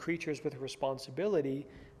inescapably creatures with responsibility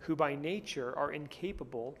who by nature are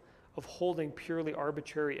incapable of holding purely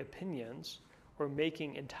arbitrary opinions or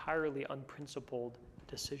making entirely unprincipled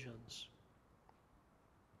decisions.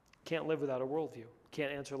 Can't live without a worldview.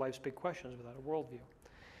 Can't answer life's big questions without a worldview.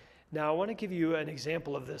 Now, I want to give you an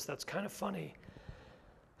example of this that's kind of funny,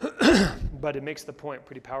 but it makes the point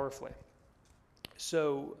pretty powerfully.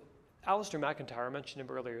 So, Alistair McIntyre, I mentioned him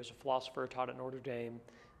earlier, is a philosopher taught at Notre Dame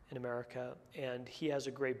in America, and he has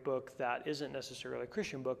a great book that isn't necessarily a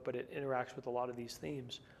Christian book, but it interacts with a lot of these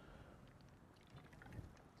themes.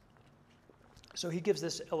 So he gives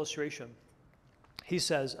this illustration. He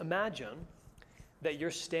says, imagine that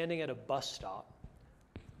you're standing at a bus stop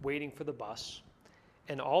waiting for the bus,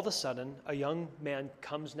 and all of a sudden a young man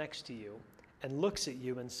comes next to you and looks at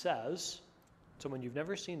you and says, someone you've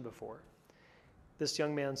never seen before, this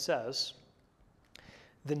young man says,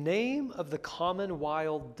 the name of the common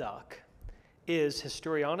wild duck is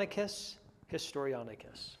Historionicus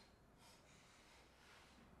historionicus.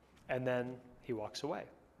 And then he walks away.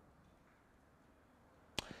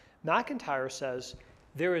 McIntyre says,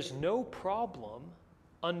 there is no problem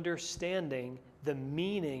understanding the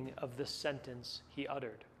meaning of the sentence he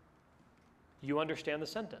uttered. You understand the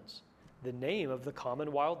sentence. The name of the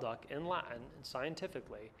common wild duck in Latin and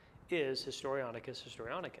scientifically is Historionicus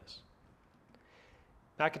historionicus.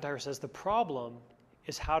 McIntyre says the problem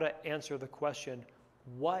is how to answer the question,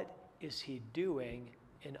 what is he doing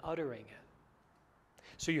in uttering it?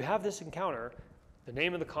 So you have this encounter. The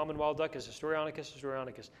name of the common wild duck is Historionicus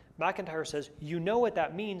historionicus. McIntyre says, you know what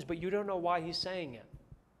that means, but you don't know why he's saying it.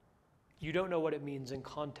 You don't know what it means in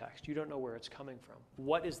context. You don't know where it's coming from.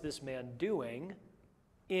 What is this man doing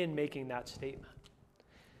in making that statement?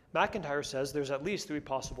 McIntyre says there's at least three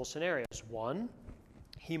possible scenarios. One,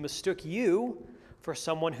 he mistook you for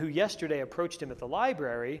someone who yesterday approached him at the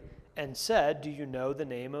library and said, do you know the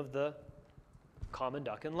name of the common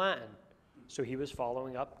duck in Latin? So he was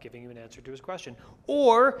following up, giving you an answer to his question.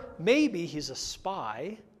 Or maybe he's a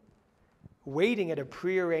spy waiting at a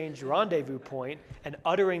prearranged rendezvous point and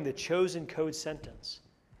uttering the chosen code sentence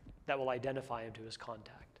that will identify him to his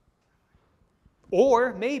contact.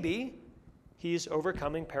 Or maybe he's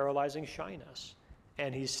overcoming paralyzing shyness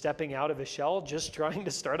and he's stepping out of his shell, just trying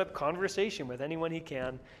to start up conversation with anyone he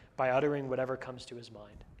can by uttering whatever comes to his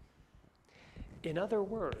mind. In other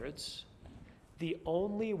words, the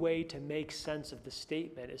only way to make sense of the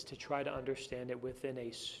statement is to try to understand it within a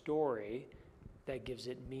story that gives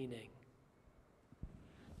it meaning.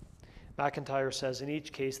 McIntyre says in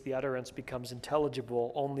each case, the utterance becomes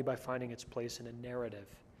intelligible only by finding its place in a narrative.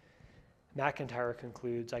 McIntyre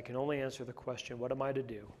concludes, I can only answer the question, what am I to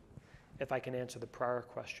do, if I can answer the prior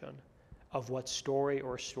question of what story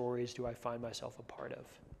or stories do I find myself a part of.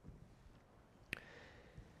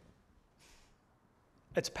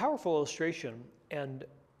 It's a powerful illustration, and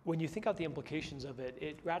when you think out the implications of it,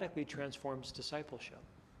 it radically transforms discipleship.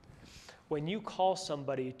 When you call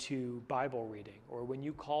somebody to Bible reading, or when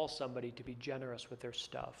you call somebody to be generous with their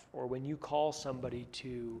stuff, or when you call somebody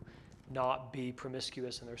to not be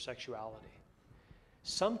promiscuous in their sexuality,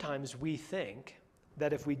 sometimes we think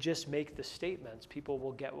that if we just make the statements, people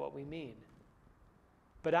will get what we mean.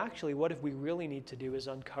 But actually, what if we really need to do is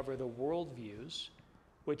uncover the worldviews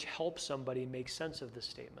which help somebody make sense of the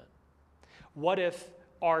statement? What if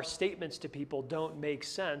our statements to people don't make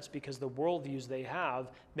sense because the worldviews they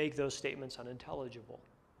have make those statements unintelligible?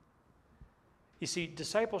 You see,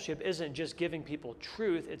 discipleship isn't just giving people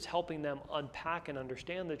truth, it's helping them unpack and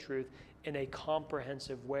understand the truth in a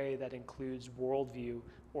comprehensive way that includes worldview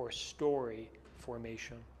or story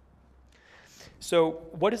formation. So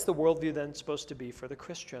what is the worldview then supposed to be for the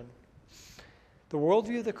Christian? The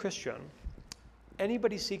worldview of the Christian,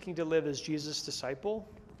 anybody seeking to live as Jesus' disciple,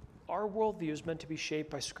 our worldview is meant to be shaped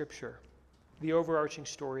by Scripture, the overarching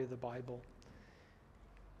story of the Bible.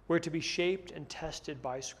 We're to be shaped and tested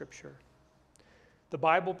by Scripture. The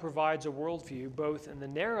Bible provides a worldview both in the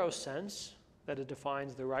narrow sense that it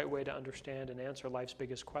defines the right way to understand and answer life's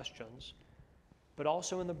biggest questions, but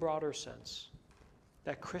also in the broader sense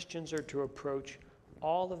that Christians are to approach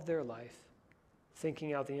all of their life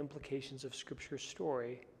thinking out the implications of Scripture's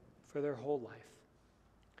story for their whole life.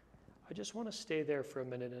 I just want to stay there for a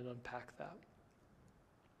minute and unpack that.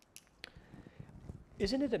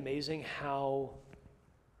 Isn't it amazing how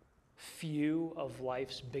few of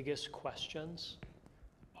life's biggest questions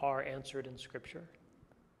are answered in Scripture?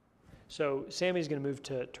 So Sammy's going to move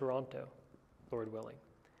to Toronto, Lord willing.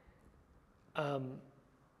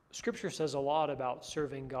 Scripture says a lot about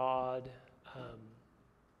serving God,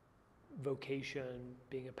 vocation,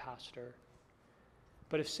 being a pastor.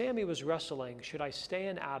 But if Sammy was wrestling, should I stay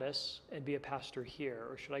in Addis and be a pastor here,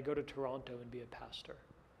 or should I go to Toronto and be a pastor?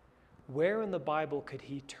 Where in the Bible could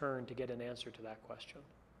he turn to get an answer to that question?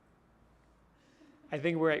 I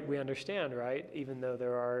think we understand, right? Even though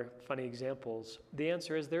there are funny examples, the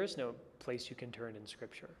answer is there is no place you can turn in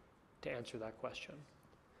Scripture to answer that question.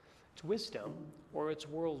 It's wisdom or it's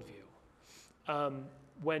worldview.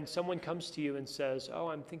 When someone comes to you and says, oh,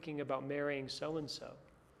 I'm thinking about marrying so-and-so, you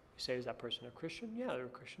say, is that person a Christian? Yeah, they're a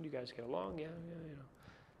Christian. You guys get along? Yeah, you know.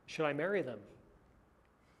 Should I marry them?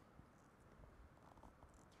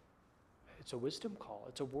 It's a wisdom call.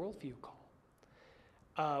 It's a worldview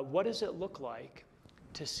call. What does it look like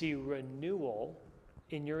to see renewal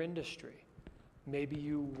in your industry? Maybe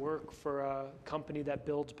you work for a company that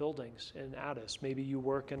builds buildings in Addis. Maybe you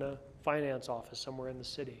work in a finance office somewhere in the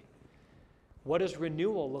city. What does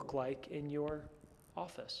renewal look like in your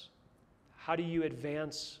office? How do you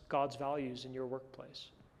advance God's values in your workplace?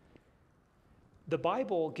 The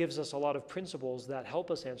Bible gives us a lot of principles that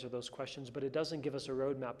help us answer those questions, but it doesn't give us a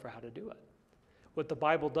roadmap for how to do it. What the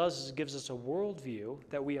Bible does is it gives us a worldview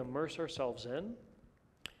that we immerse ourselves in,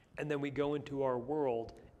 and then we go into our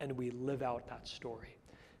world and we live out that story.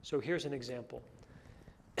 So here's an example.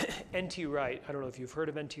 N.T. Wright, I don't know if you've heard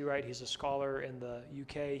of N.T. Wright. He's a scholar in the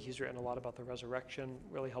UK. He's written a lot about the resurrection,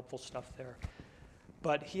 really helpful stuff there.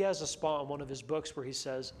 But he has a spot in one of his books where he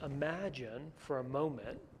says, imagine for a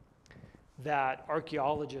moment that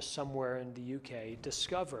archaeologists somewhere in the UK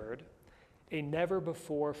discovered a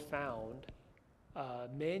never-before-found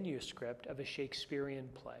manuscript of a Shakespearean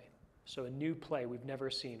play. So a new play we've never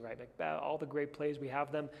seen, right? Like all the great plays, we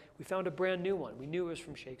have them. We found a brand new one. We knew it was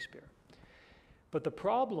from Shakespeare. But the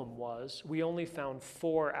problem was we only found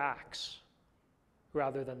 4 acts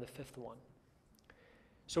rather than the 5th one.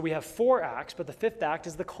 So we have 4 acts, but the 5th act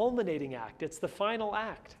is the culminating act. It's the final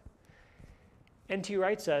act. N.T.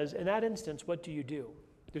 Wright says, in that instance, what do you do?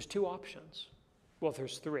 There's 2 options. Well,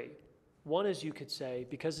 there's 3. One is you could say,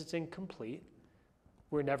 because it's incomplete,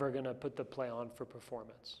 we're never going to put the play on for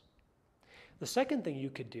performance. The second thing you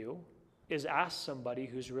could do is ask somebody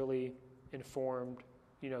who's really informed,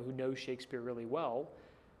 who knows Shakespeare really well,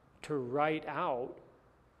 to write out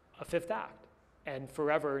a 5th act. And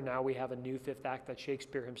forever now we have a new 5th act that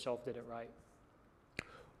Shakespeare himself didn't write.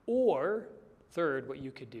 Or, third, what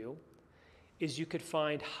you could do is you could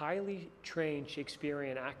find highly trained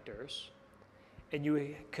Shakespearean actors and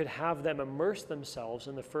you could have them immerse themselves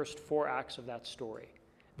in the first 4 acts of that story.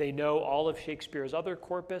 They know all of Shakespeare's other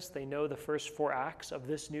corpus. They know the first 4 acts of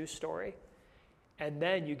this new story. And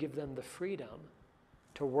then you give them the freedom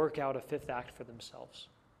to work out a 5th act for themselves.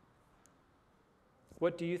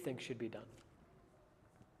 What do you think should be done?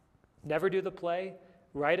 Never do the play,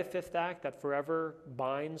 write a 5th act that forever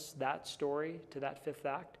binds that story to that 5th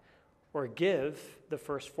act, or give the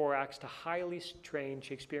first 4 acts to highly trained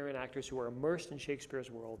Shakespearean actors who are immersed in Shakespeare's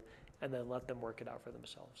world, and then let them work it out for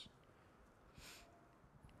themselves.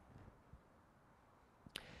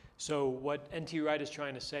 So what N.T. Wright is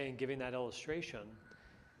trying to say in giving that illustration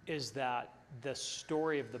is that the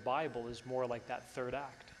story of the Bible is more like that 3rd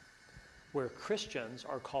act, where Christians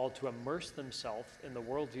are called to immerse themselves in the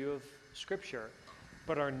worldview of Scripture,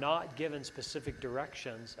 but are not given specific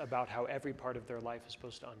directions about how every part of their life is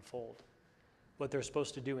supposed to unfold. What they're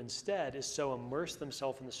supposed to do instead is so immerse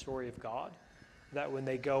themselves in the story of God that when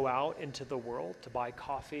they go out into the world to buy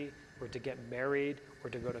coffee or to get married or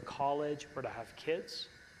to go to college or to have kids,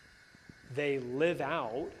 they live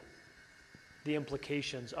out the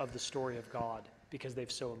implications of the story of God because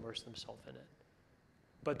they've so immersed themselves in it.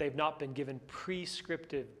 But they've not been given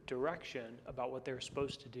prescriptive direction about what they're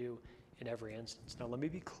supposed to do in every instance. Now, let me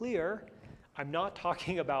be clear. I'm not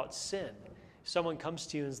talking about sin. If someone comes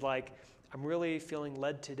to you and is like, I'm really feeling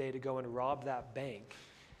led today to go and rob that bank,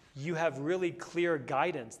 you have really clear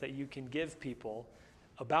guidance that you can give people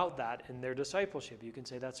about that in their discipleship. You can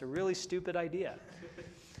say, that's a really stupid idea.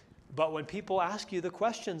 But when people ask you the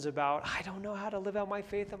questions about, I don't know how to live out my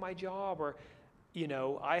faith at my job, or,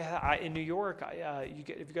 I in New York, have you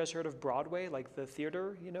guys heard of Broadway, like the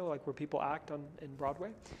theater, like where people act in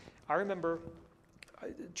Broadway? I remember,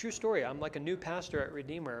 true story, I'm like a new pastor at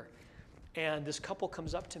Redeemer, and this couple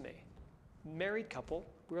comes up to me, married couple,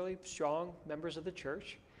 really strong members of the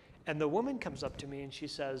church, and the woman comes up to me and she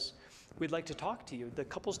says, we'd like to talk to you. The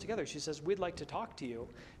couple's together. She says, we'd like to talk to you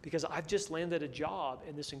because I've just landed a job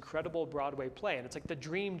in this incredible Broadway play. And it's like the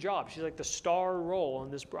dream job. She's like the star role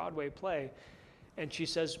in this Broadway play. And she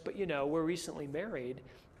says, but we're recently married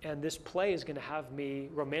and this play is going to have me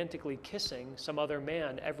romantically kissing some other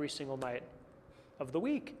man every single night of the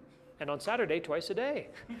week, and on Saturday twice a day,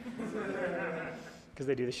 because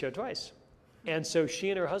they do the show twice. And so she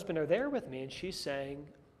and her husband are there with me, and she's saying,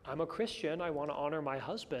 I'm a Christian, I want to honor my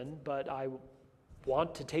husband, but I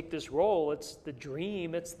want to take this role. It's the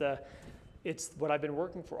dream, it's what I've been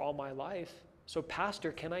working for all my life. So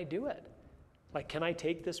pastor, can I do it? Like, can I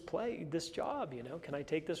take this job, Can I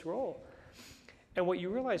take this role? And what you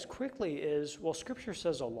realize quickly is, well, Scripture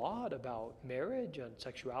says a lot about marriage and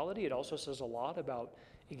sexuality. It also says a lot about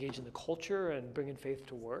engaging the culture and bringing faith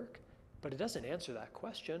to work. But it doesn't answer that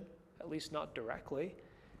question, at least not directly.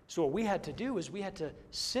 So what we had to do is we had to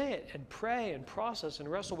sit and pray and process and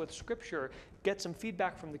wrestle with Scripture, get some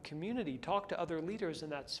feedback from the community, talk to other leaders in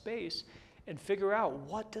that space, and figure out,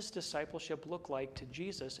 what does discipleship look like to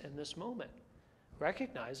Jesus in this moment?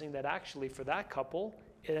 Recognizing that actually for that couple,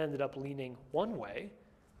 it ended up leaning one way,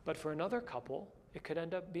 but for another couple, it could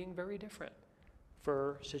end up being very different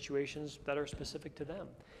for situations that are specific to them.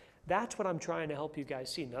 That's what I'm trying to help you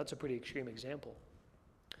guys see. Now, that's a pretty extreme example.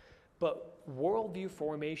 But worldview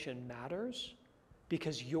formation matters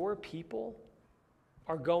because your people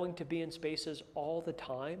are going to be in spaces all the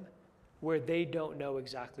time where they don't know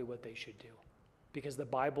exactly what they should do, because the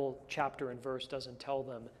Bible chapter and verse doesn't tell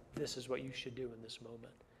them this is what you should do in this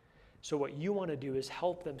moment. So what you want to do is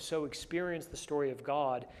help them so experience the story of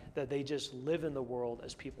God that they just live in the world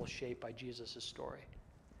as people shaped by Jesus' story.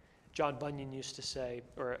 John Bunyan used to say,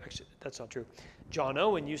 or actually, that's not true. John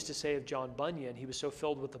Owen used to say of John Bunyan, he was so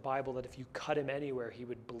filled with the Bible that if you cut him anywhere, he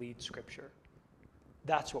would bleed Scripture.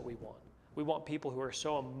 That's what we want. We want people who are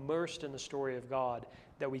so immersed in the story of God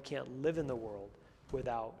that we can't live in the world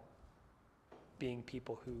without being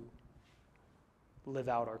people who live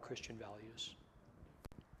out our Christian values.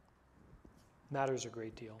 Matters a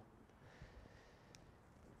great deal.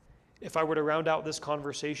 If I were to round out this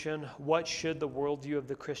conversation, what should the worldview of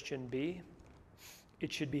the Christian be?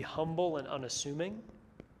 It should be humble and unassuming.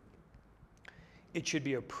 It should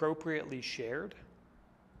be appropriately shared.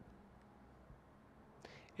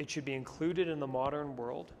 It should be included in the modern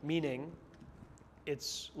world, meaning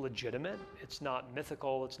it's legitimate, it's not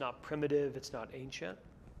mythical, it's not primitive, it's not ancient.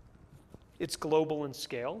 It's global in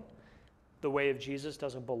scale. The way of Jesus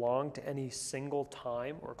doesn't belong to any single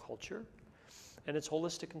time or culture, and it's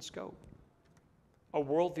holistic in scope. A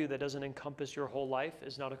worldview that doesn't encompass your whole life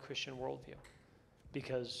is not a Christian worldview,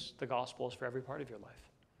 because the gospel is for every part of your life.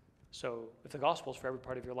 So if the gospel is for every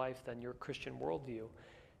part of your life, then your Christian worldview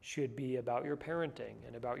should be about your parenting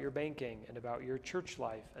and about your banking and about your church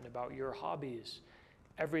life and about your hobbies.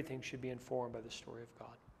 Everything should be informed by the story of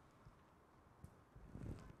God.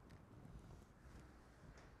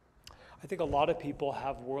 I think a lot of people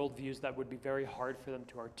have worldviews that would be very hard for them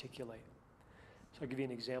to articulate. So I'll give you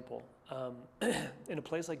an example. In a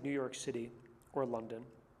place like New York City or London,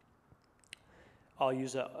 I'll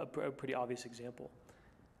use a pretty obvious example.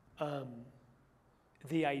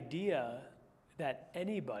 The idea that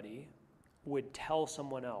anybody would tell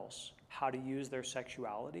someone else how to use their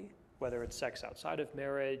sexuality, whether it's sex outside of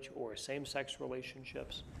marriage or same-sex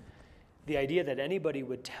relationships, the idea that anybody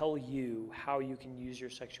would tell you how you can use your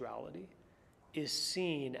sexuality is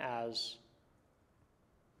seen as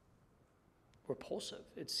repulsive.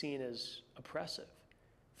 It's seen as oppressive.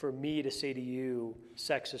 For me to say to you,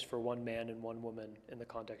 sex is for one man and one woman in the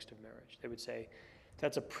context of marriage, they would say,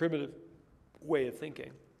 that's a primitive way of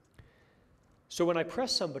thinking. So when I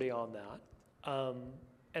press somebody on that,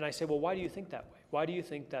 and I say, well, why do you think that way? Why do you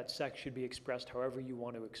think that sex should be expressed however you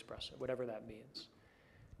want to express it, whatever that means?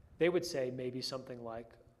 They would say maybe something like,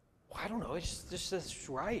 well, I don't know, it's just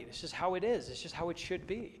right. It's just how it is. It's just how it should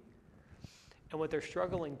be. And what they're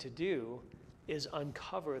struggling to do is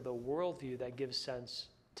uncover the worldview that gives sense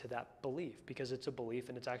to that belief, because it's a belief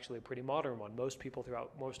and it's actually a pretty modern one. Most people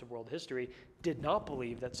throughout most of world history did not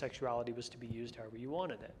believe that sexuality was to be used however you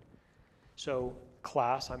wanted it. So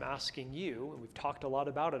class, I'm asking you, and we've talked a lot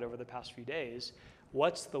about it over the past few days,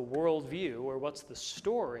 what's the worldview or what's the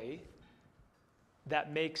story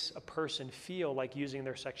that makes a person feel like using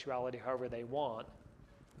their sexuality however they want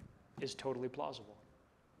is totally plausible?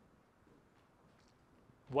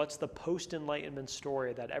 What's the post-Enlightenment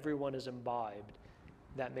story that everyone is imbibed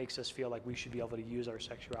that makes us feel like we should be able to use our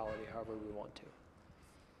sexuality however we want to?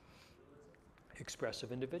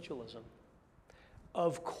 Expressive individualism.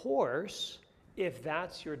 Of course, if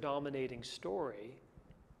that's your dominating story,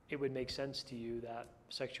 it would make sense to you that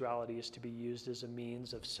sexuality is to be used as a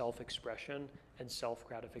means of self-expression and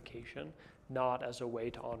self-gratification, not as a way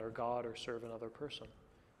to honor God or serve another person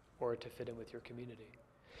or to fit in with your community.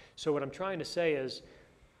 So what I'm trying to say is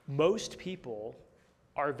most people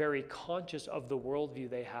are very conscious of the worldview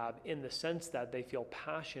they have in the sense that they feel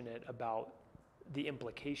passionate about the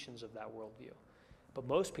implications of that worldview. But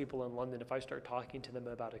most people in London, if I start talking to them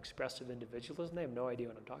about expressive individualism, they have no idea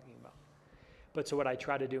what I'm talking about. But so what I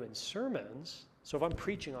try to do in sermons, so if I'm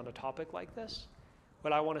preaching on a topic like this,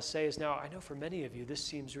 what I want to say is, now, I know for many of you this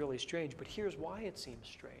seems really strange, but here's why it seems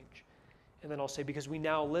strange. And then I'll say, because we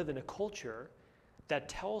now live in a culture that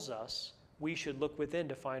tells us we should look within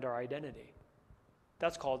to find our identity.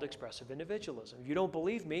 That's called expressive individualism. If you don't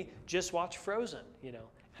believe me, just watch Frozen,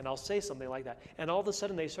 and I'll say something like that. And all of a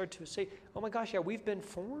sudden they start to say, oh my gosh, yeah, we've been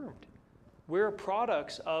formed. We're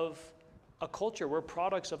products of a culture. We're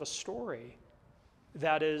products of a story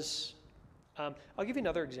that is, I'll give you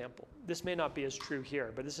another example. This may not be as true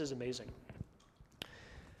here, but this is amazing.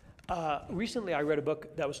 Recently I read a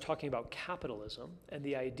book that was talking about capitalism and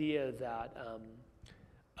the idea that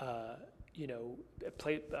a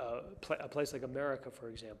place like America, for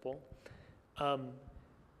example,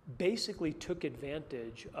 basically took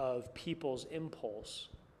advantage of people's impulse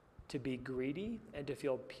to be greedy and to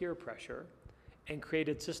feel peer pressure, and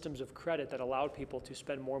created systems of credit that allowed people to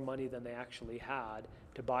spend more money than they actually had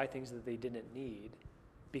to buy things that they didn't need,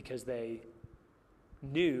 because they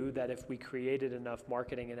knew that if we created enough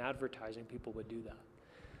marketing and advertising, people would do that.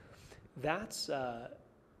 That's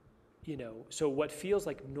so what feels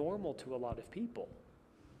like normal to a lot of people,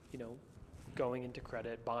 going into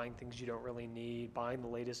credit, buying things you don't really need, buying the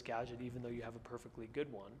latest gadget even though you have a perfectly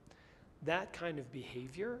good one, that kind of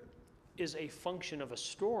behavior is a function of a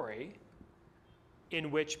story in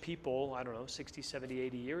which people, 60, 70,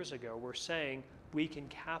 80 years ago were saying we can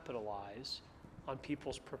capitalize on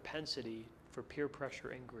people's propensity for peer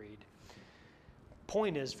pressure and greed.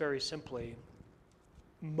 Point is, very simply,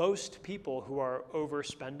 most people who are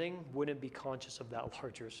overspending wouldn't be conscious of that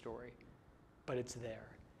larger story, but it's there.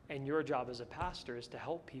 And your job as a pastor is to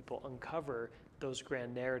help people uncover those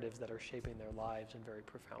grand narratives that are shaping their lives in very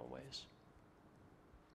profound ways.